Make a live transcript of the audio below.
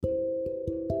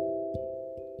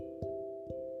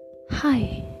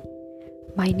Hi,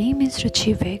 my name is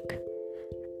Ruchivik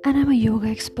and I'm a yoga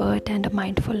expert and a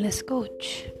mindfulness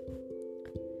coach.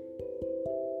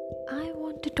 I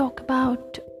want to talk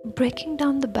about breaking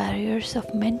down the barriers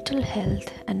of mental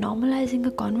health and normalizing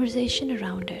a conversation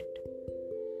around it.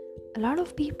 A lot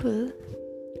of people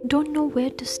don't know where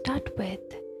to start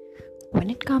with when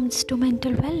it comes to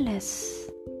mental wellness.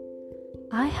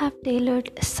 I have tailored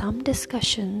some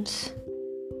discussions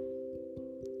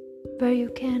where you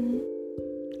can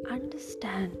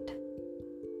understand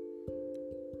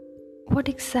what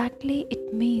exactly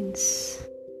it means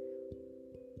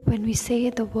when we say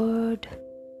the word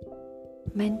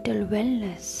mental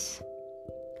wellness.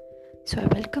 So I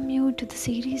welcome you to the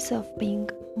series of being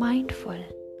mindful,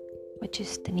 which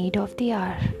is the need of the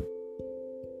hour.